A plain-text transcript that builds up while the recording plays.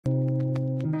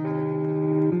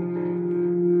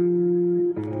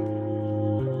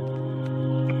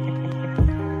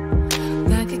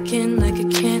like I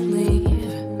can't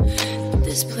leave, but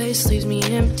this place leaves me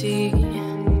empty.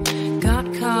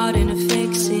 Got caught in a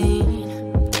fake scene,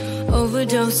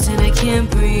 overdosed and I can't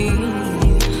breathe.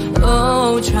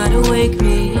 Oh, try to wake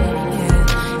me,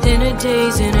 yeah. In a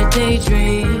daze, in a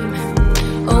daydream.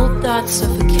 Old thoughts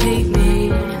suffocate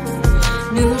me.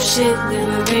 New shit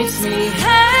liberates me.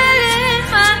 Head in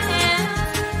my hand,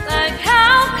 like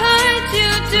how could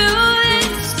you do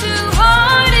this? Too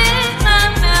hard in my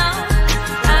mouth,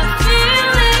 I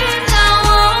feel it, I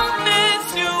won't miss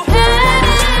you. Head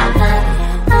in my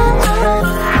hand,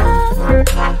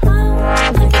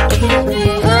 like I can't be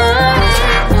hurt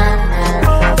in my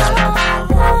mouth,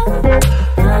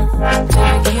 I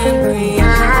can't breathe.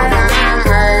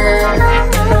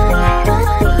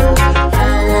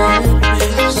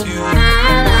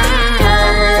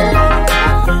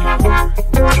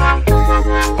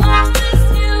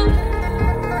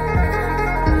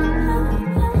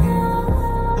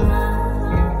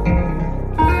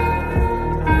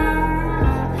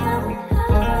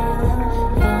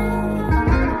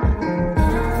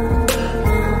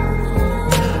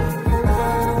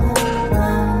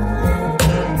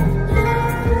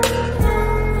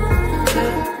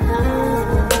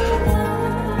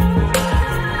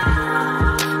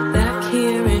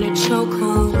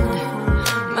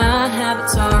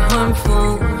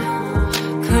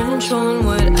 Controlling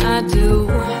what I do,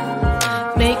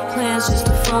 make plans just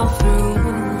to fall through.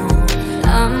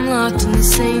 I'm locked in the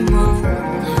same mode.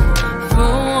 For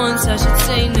once I should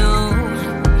say no,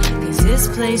 cause this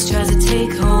place tries to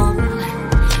take hold.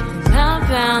 My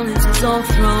balance is all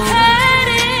thrown.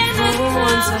 For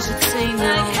once I should say no.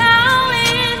 Like how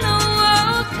in the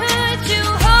world could you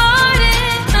hold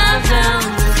it? My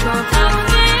balance is all thrown.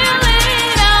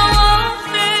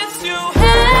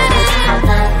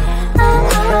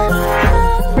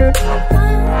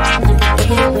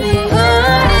 Can't be hurt,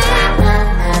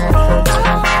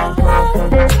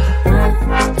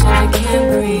 I can't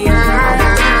breathe.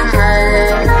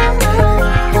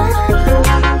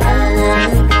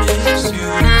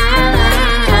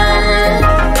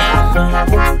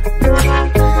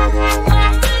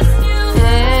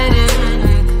 Head in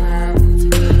the clouds,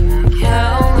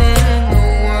 how in the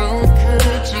world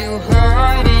could you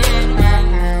harden my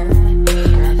mouth?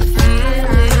 I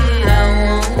feel it, I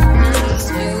won't miss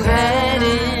you.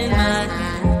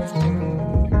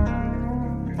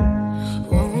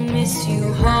 Miss you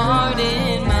hard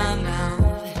in my mouth.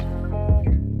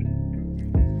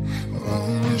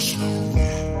 Won't miss you.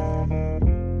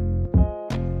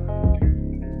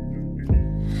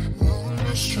 Won't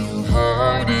miss you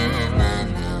hard in my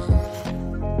mouth.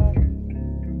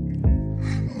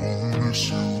 Won't miss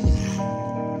you.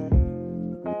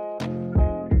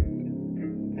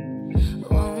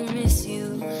 Won't miss you.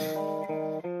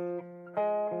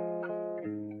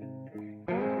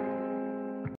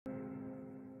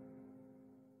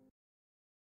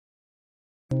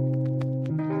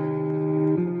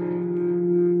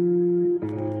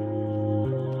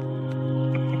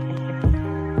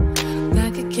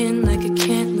 Again, like I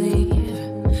can't leave,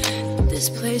 but this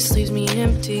place leaves me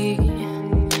empty.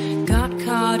 Got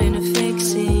caught in a fake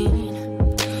scene,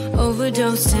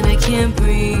 overdosed and I can't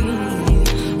breathe.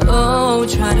 Oh,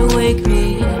 try to wake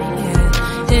me,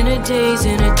 yeah. In a daze,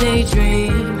 in a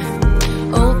daydream.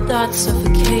 Old thoughts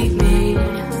suffocate me.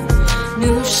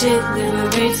 New shit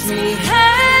liberates me.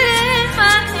 Head in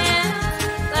my hand,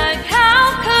 like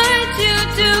how could you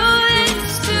do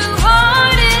this? Too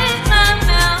hard in my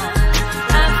mouth,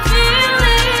 I feel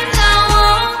it, I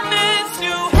won't miss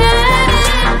you. Head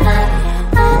in my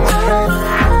hand,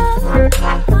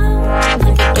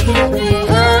 like I can't be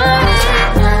hurt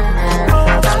in my mouth,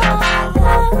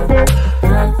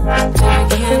 I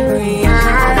can't breathe.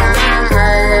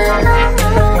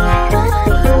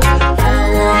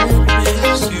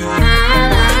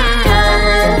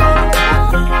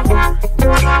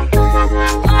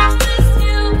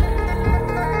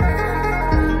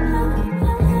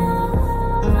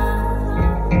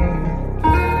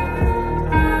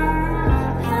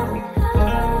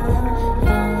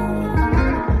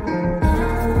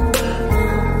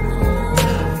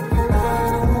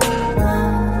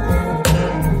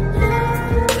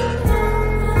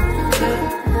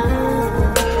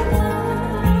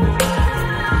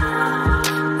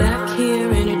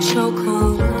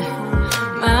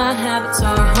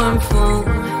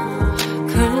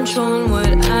 Controlling what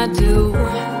I do,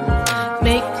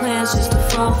 make plans just to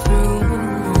fall through.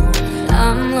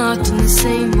 I'm locked in the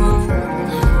same mode.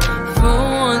 For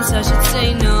once I should say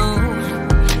no,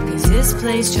 cause this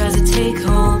place tries to take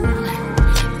hold.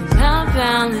 My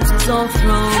balance is all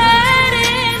thrown.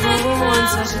 For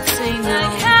once I should say no.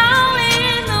 Like how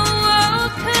in the world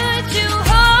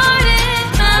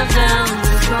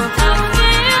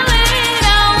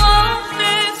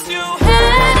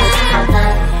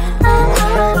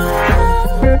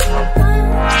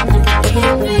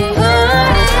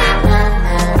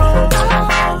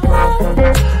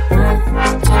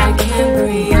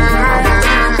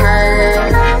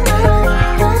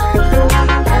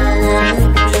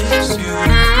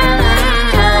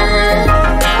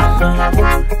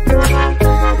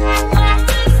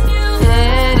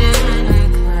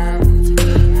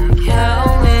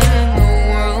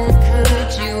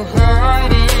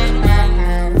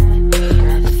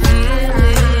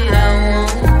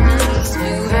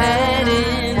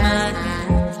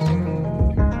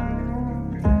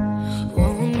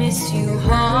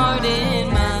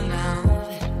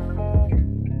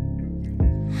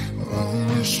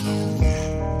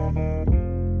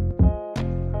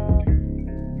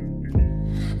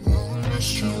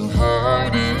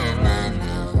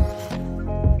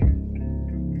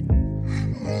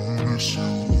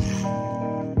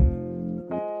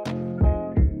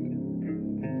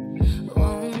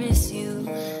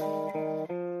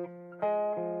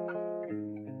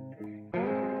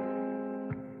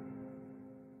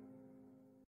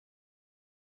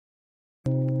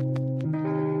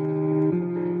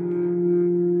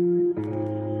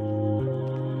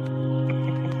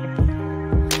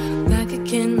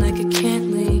Like I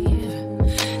can't leave,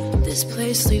 but this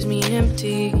place leaves me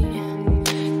empty.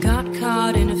 Got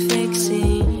caught in a fake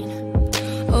scene,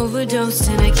 overdosed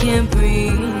and I can't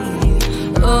breathe.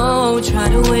 Oh, try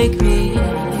to wake me,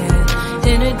 yeah.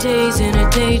 In a daze, in a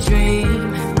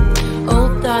daydream.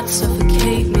 Old thoughts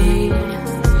suffocate me.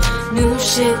 New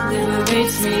shit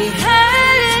liberates me.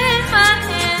 Head in my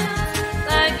hands,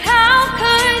 like how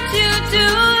could you do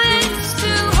this?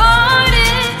 Too hard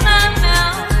in my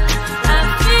mouth. I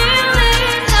feel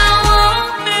it, I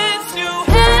won't miss you.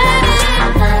 Head in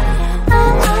my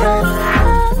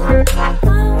hands,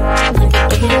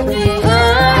 can't be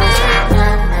hurt in my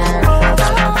mouth.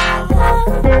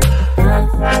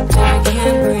 I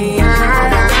can't breathe.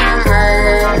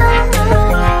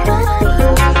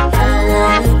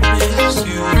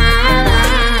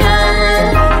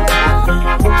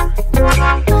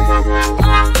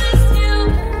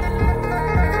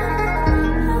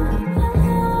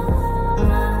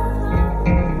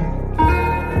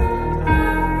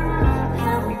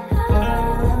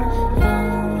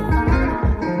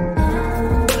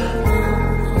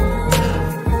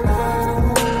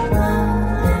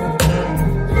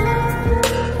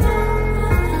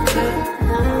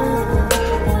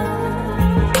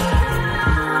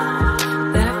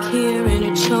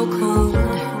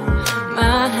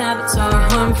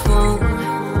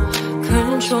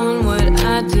 Controlling what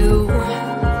I do,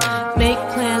 make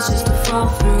plans just to fall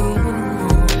through.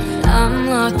 I'm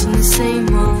locked in the same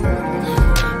mode.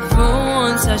 For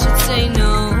once I should say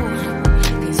no,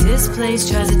 'cause this place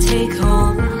tries to take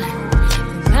hold.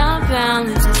 My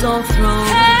balance is all thrown.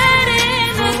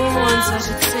 For once I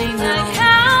should say no. Like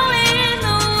how in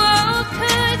the world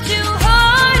could you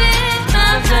hold it?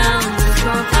 My balance is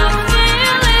all thrown.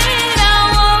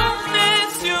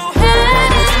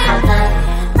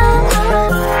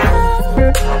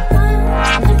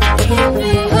 Can't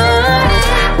be hurt.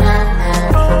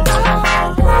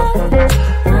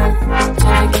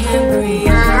 I can't breathe.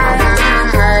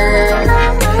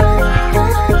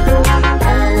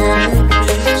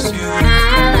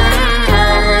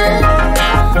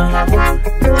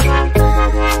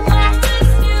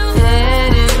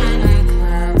 Head in the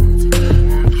clouds.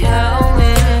 How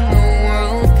in the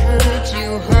world could you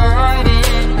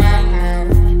harden my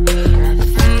mouth? I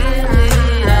feel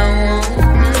it, I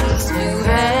won't miss you.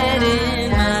 Head in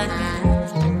my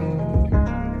hands,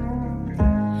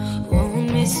 won't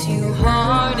miss you.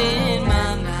 Hard in my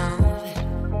mouth,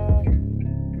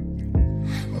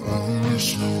 won't miss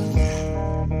you.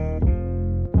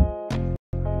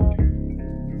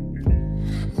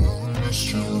 Won't miss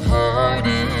you. Hard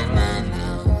in my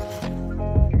mouth,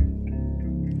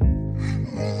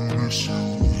 won't miss you.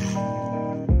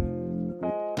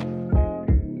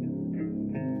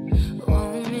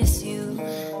 Won't miss you.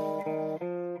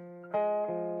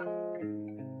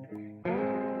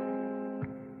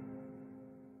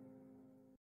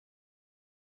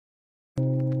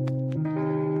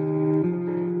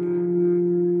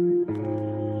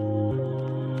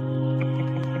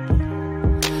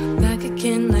 Back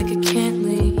again like I can't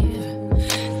leave,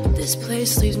 but this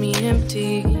place leaves me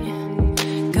empty.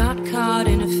 Got caught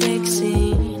in a fake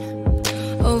scene,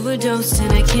 overdosed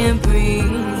and I can't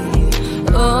breathe.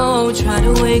 Oh, try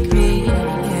to wake me,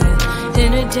 yeah.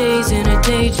 In a daze, in a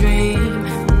daydream.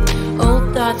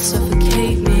 Old thoughts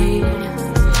suffocate me.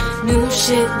 New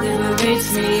shit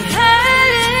liberates me.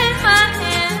 Head in my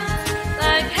hands,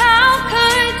 like how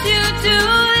could you do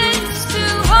this?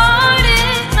 Too hard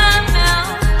in my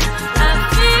mouth. I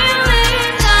feel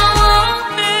it, I won't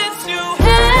miss you.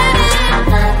 Head in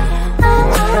my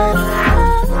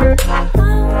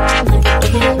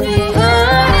can't be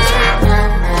hurt.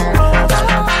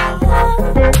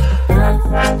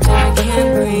 I can't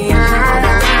breathe.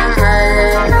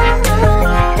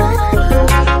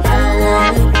 I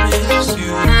won't miss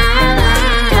you.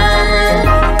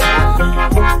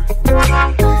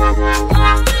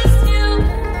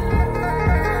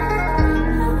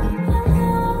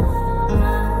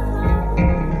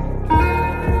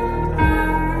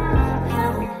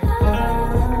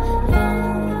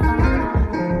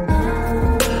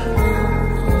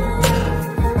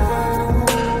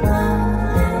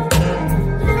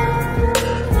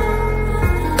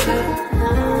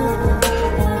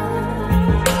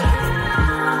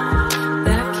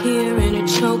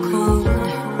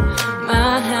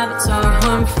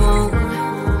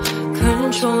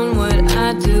 controlling what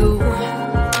I do,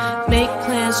 make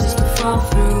plans just to fall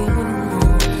through.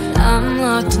 I'm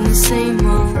locked in the same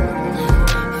mold.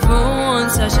 For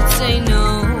once I should say no,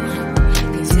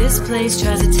 'cause this place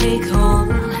tries to take hold.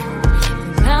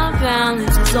 My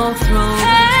balance is all thrown.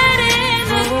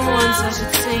 For once I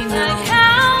should say no. Like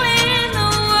how in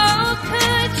the world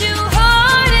could you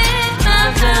hold it? My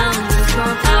balance is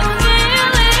all thrown.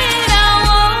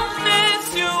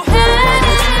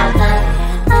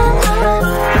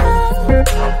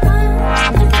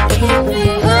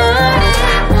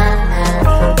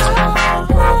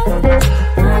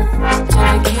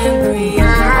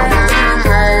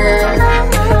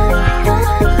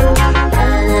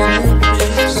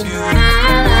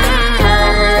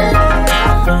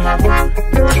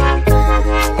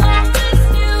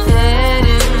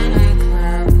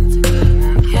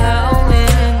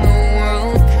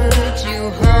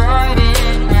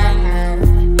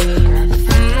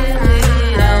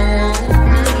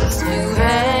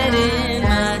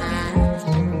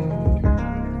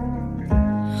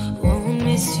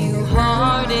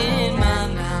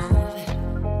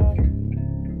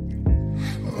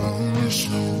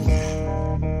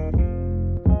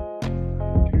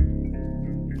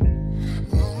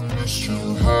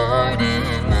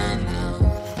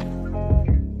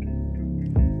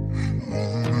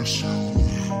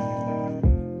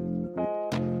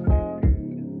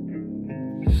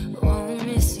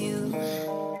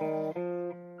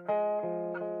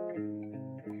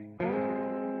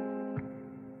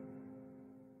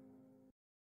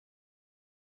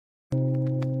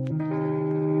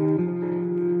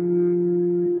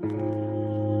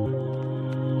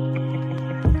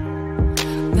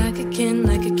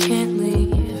 Like I can't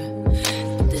leave,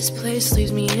 but this place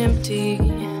leaves me empty.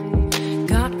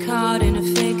 Got caught in a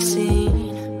fake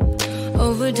scene,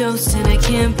 overdosed and I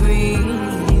can't breathe.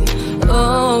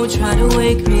 Oh, try to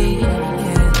wake me,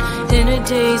 yeah. In a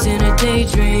daze, in a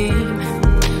daydream.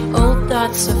 Old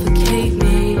thoughts suffocate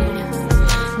me.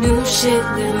 New shit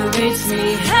liberates me.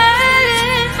 Head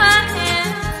in my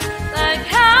hand, like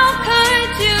how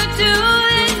could you do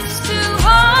this? Too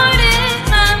hard in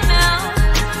my mouth.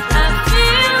 I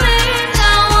feel it,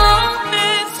 I won't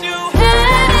miss you.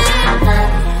 Head in my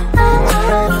hand,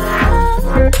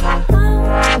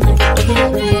 like I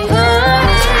can't be hurt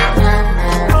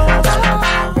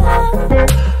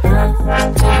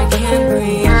till I can't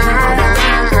breathe.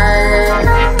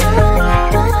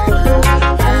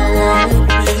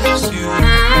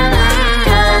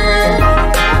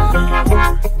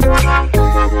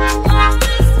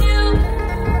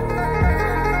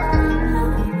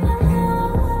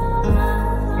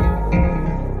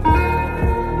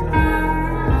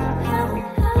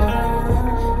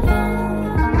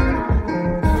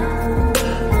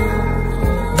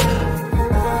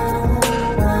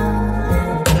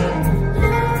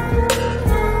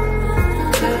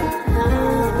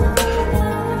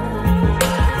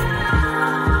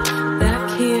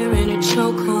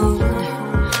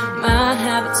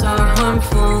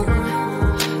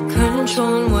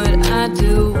 Controlling what I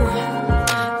do,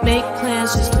 make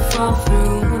plans just to fall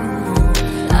through.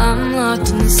 I'm locked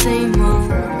in the same mold.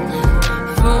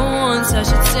 For once I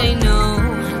should say no,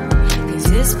 'cause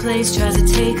this place tries to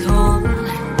take hold.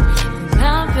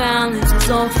 My balance is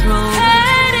all thrown.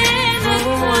 For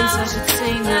once I should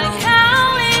say no. Like how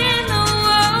in the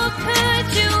world could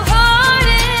you hold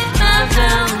it? My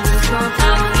balance is all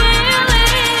thrown.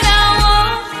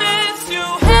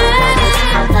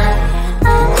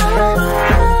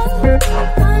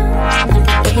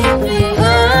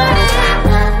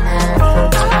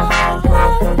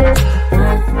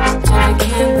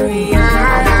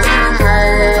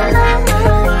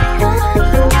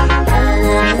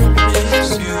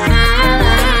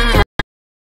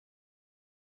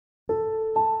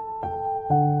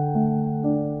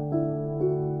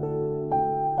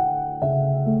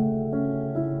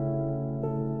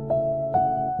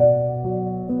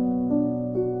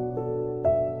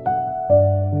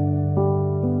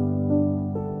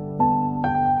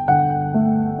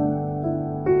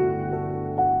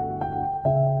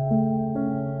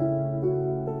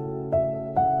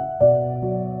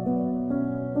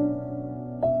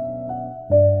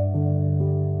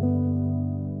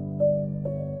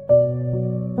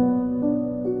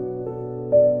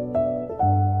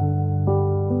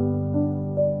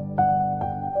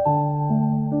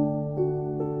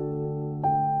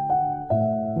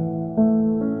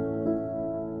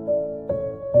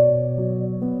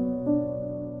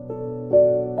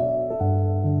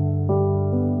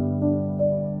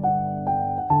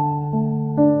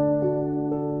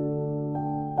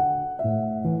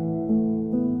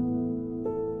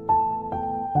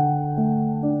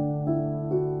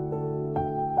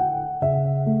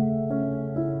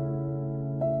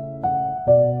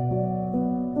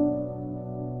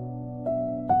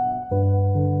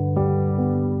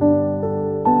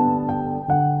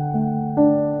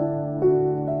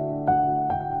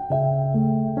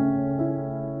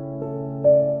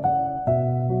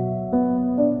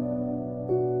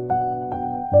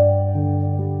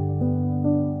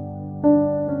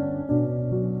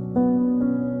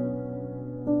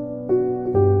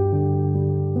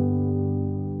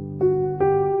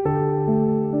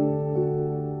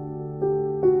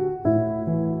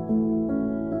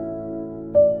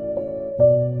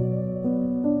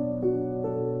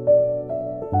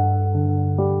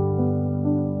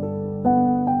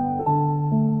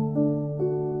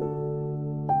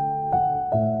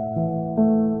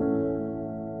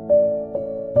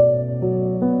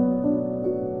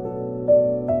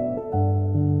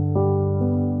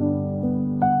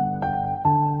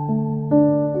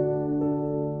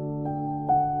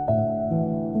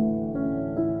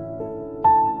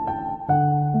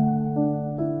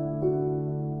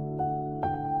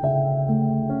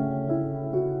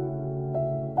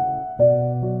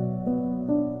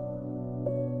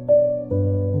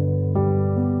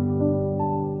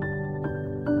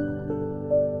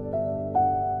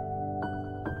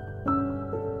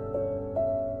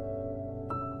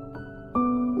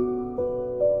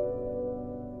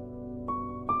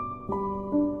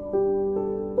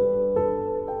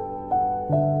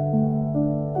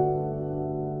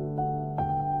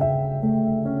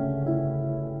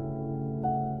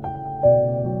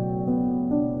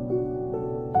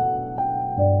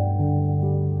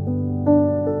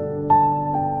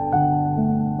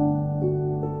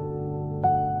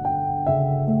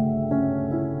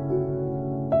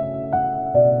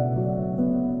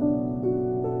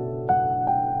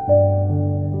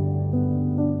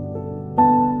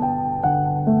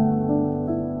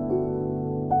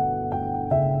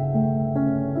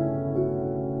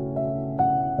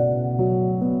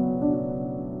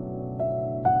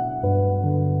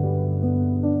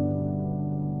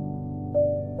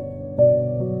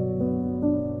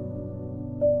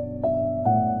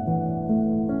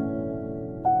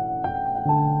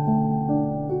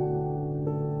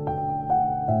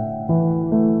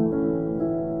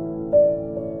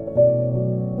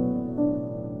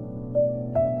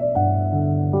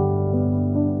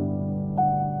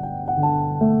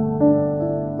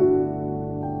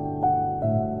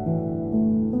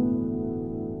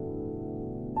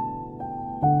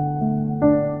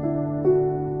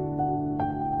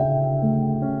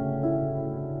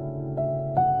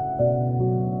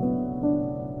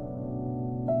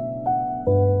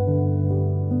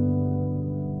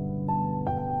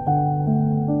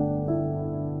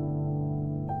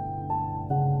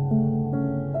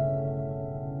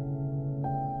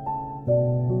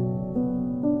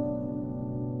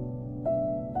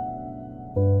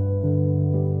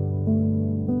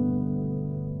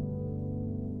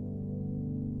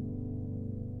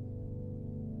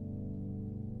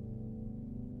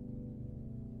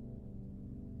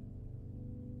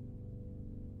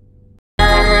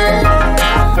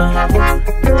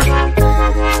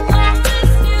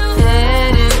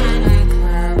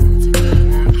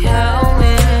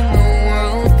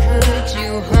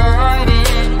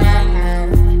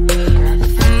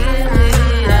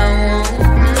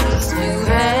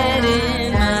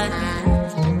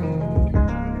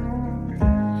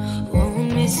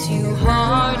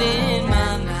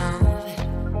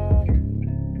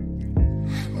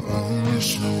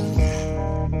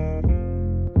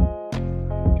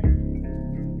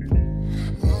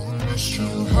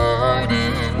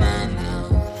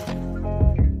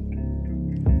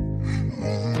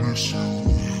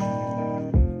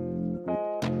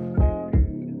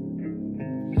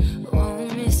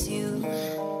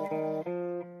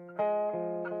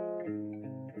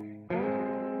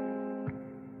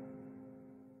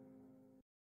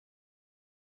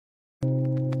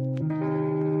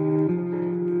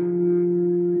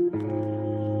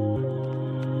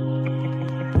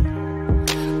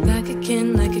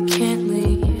 Like I can't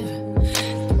leave,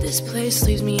 but this place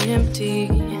leaves me empty.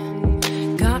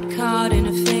 Got caught in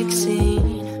a fake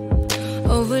scene,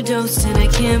 overdosed and I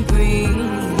can't breathe.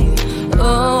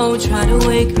 Oh, try to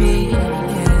wake me,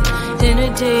 yeah. In a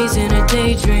daze, in a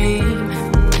daydream.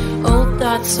 Old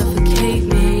thoughts suffocate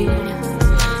me.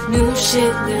 New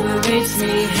shit liberates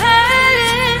me. Head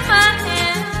in my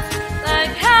hand,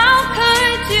 like how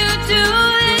could you do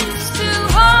this? Too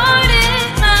hard in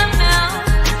my mouth.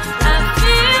 I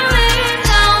feel it,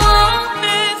 I won't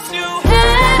miss you.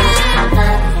 Head in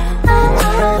my hand,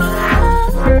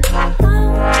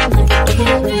 like I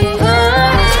can't be hurt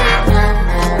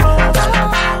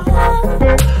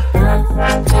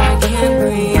till I can't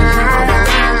breathe.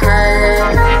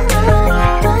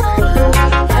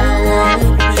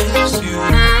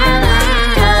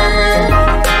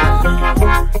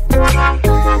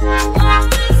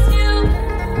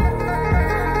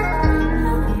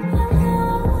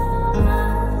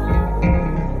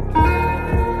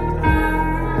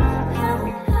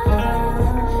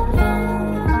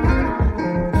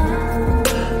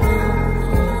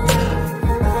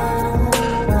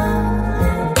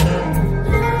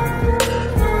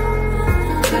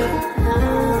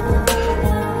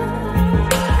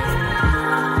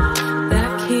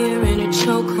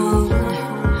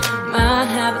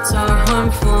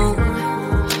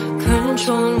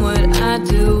 Controlling what I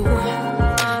do,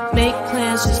 make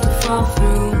plans just to fall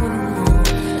through.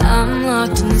 I'm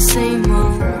locked in the same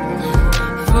mold.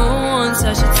 For once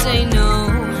I should say no,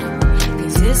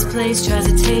 'cause this place tries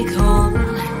to take hold.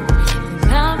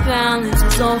 My balance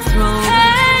is all thrown.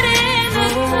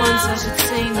 For once I should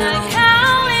say no. Like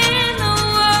how in the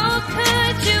world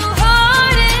could you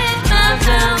hold it? My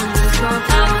balance is all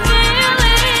thrown.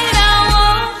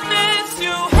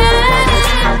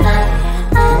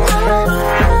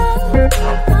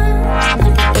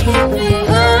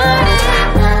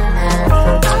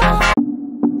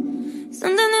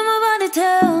 Something in my body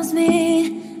tells me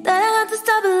that I have to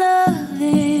stop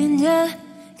loving ya,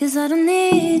 'cause I don't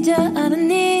need ya, I don't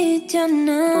need ya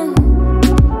now.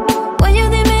 When you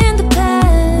leave me in the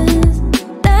past,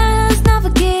 that's not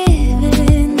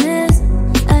forgiveness.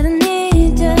 I don't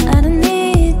need ya, I don't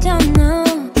need ya now.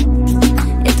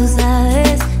 Y tú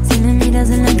sabes, si me miras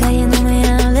en la calle no me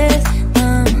hables, no.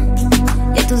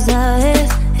 Y tú sabes,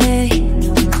 hey,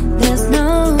 there's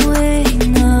no way,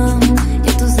 no.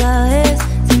 Y tú sabes,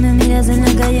 si me miras en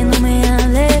la calle no me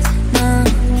hables, no.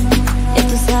 Y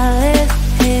tú sabes,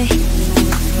 hey,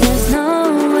 there's no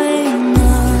way,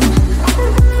 no.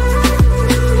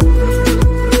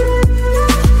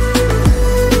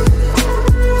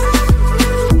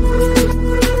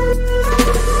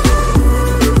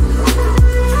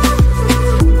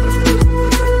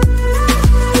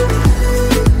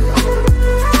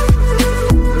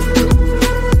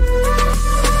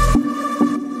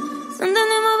 Something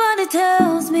in my body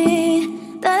tells me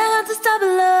that I have to stop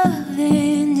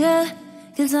loving ya,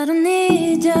 'cause I don't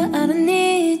need ya, I don't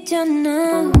need ya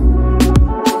now.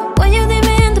 When you leave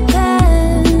me in the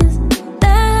past,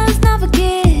 that's not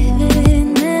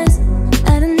forgiveness.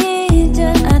 I don't need ya,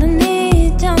 I don't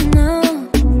need ya now.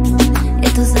 Y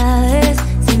tú sabes,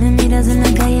 si me miras en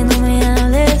la calle no me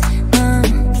hables, no.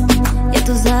 Y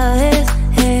tú sabes,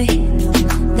 hey,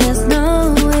 there's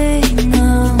no way, no.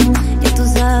 Y tú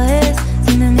sabes,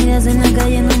 si me miras en la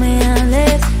calle no me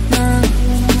hables, no.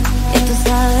 Y tú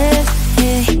sabes,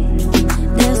 hey,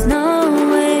 there's no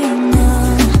way, no.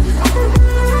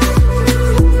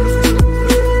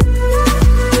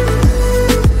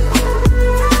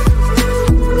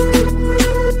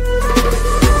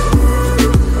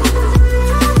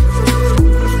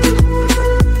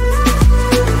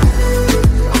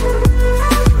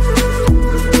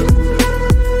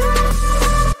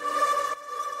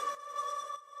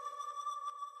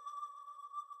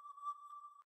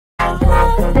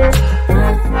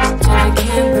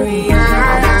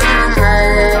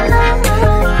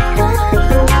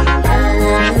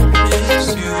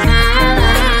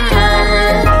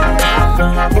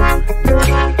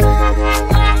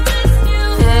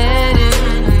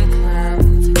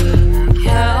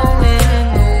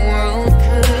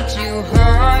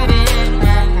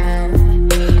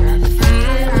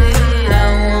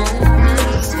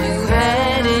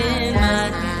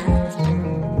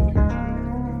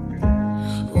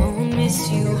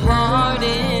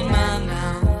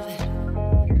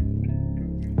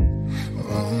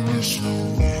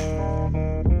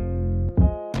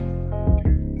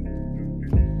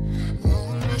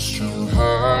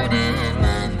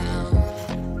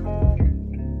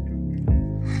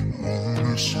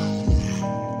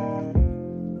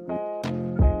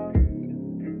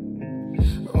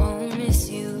 Won't miss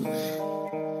you.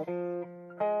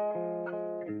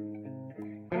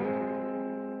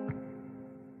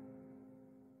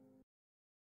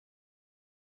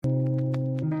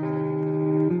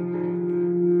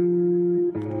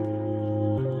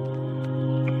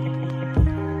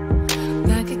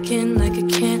 Back again like I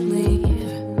can't leave,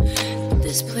 but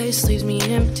this place leaves me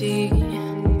empty.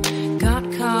 Got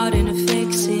caught in a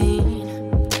fake scene,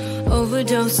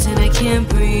 overdosed and I can't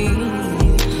breathe.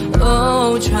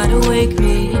 Oh, try to wake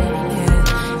me,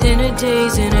 yeah. In a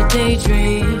daze, in a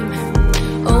daydream.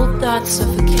 Old thoughts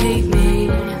suffocate me.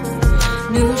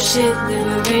 New shit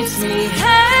liberates me.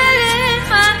 Head in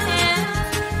my hand,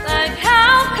 like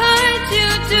how could you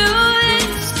do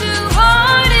this? Too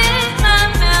hard in my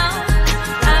mouth,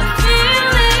 I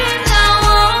feel it, I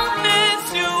won't miss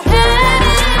you. Head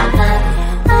in my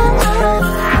hand,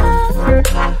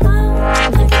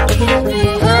 like it can't be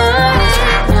hurt.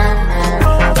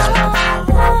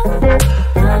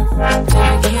 Till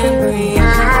I can't breathe.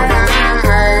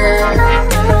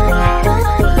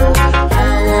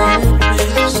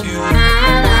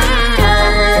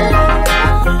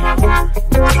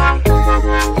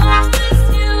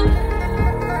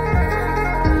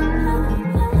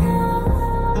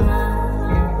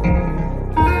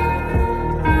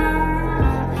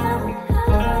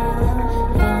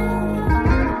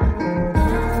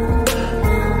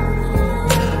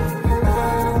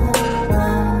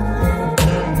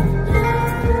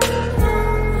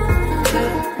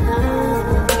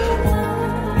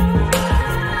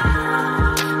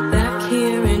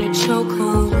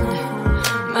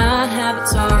 My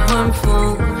habits are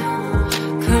harmful,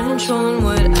 controlling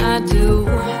what I do,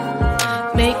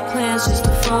 make plans just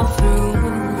to fall through.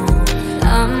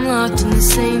 I'm locked in the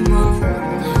same mold.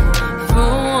 For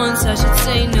once I should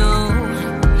say no,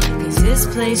 cause this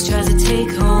place tries to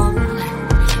take hold.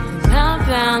 My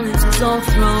balance is all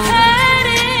thrown.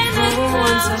 For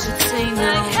once I should say no.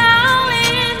 Like how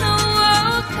in the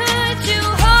world could you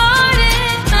hold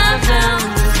it? My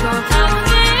balance is all thrown.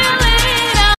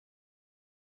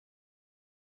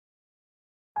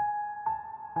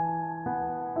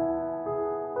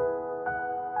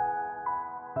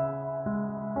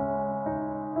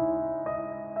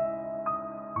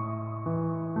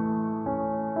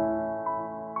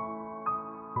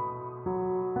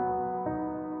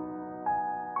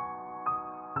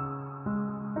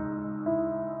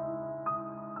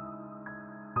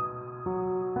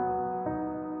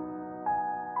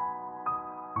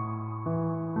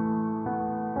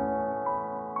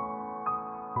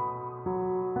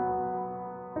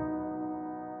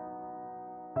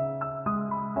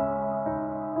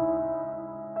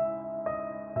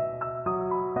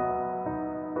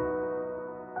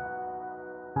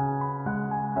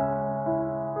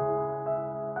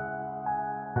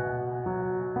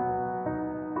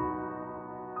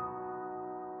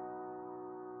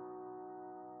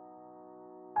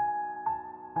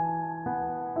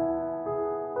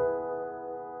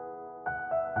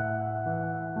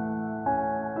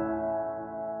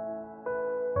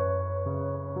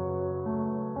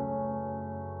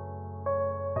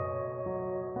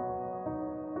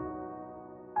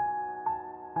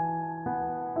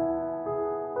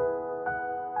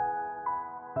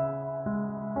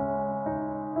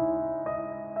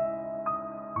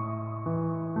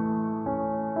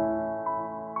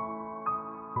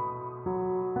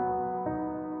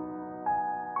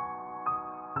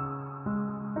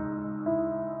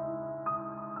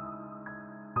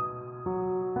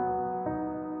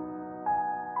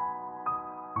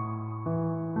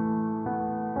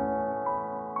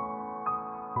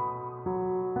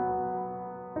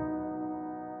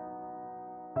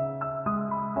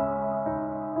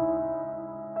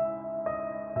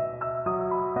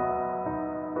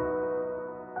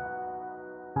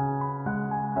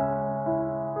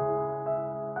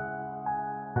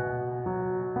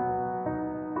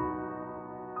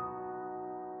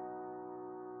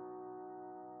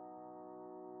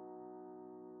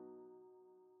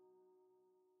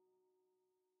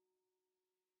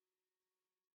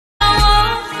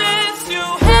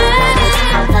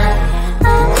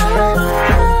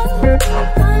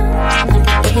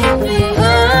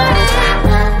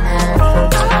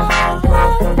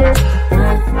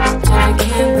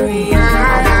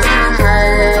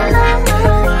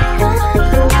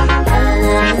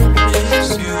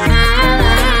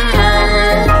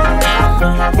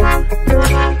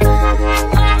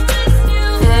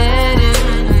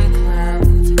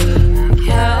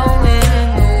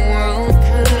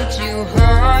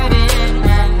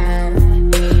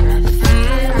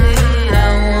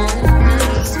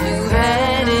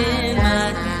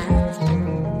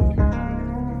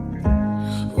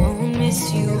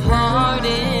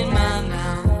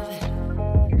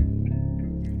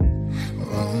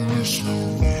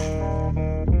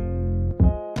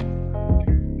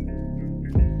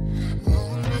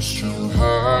 too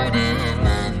hard in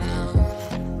my mouth.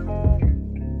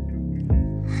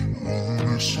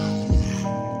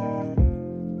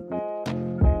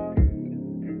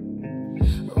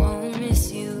 Won't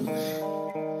miss you.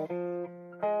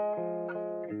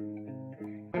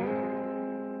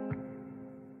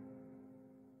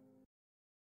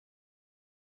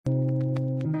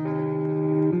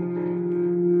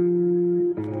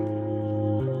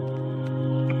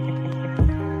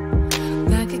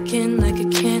 Back again like I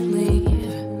can't leave,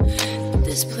 but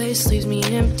this place leaves me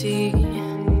empty.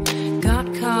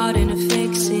 Got caught in a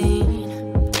fake scene,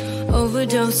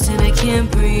 overdosed and I can't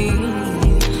breathe.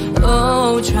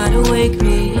 Oh, try to wake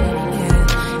me,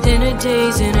 yeah. In a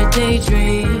daze, in a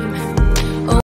daydream.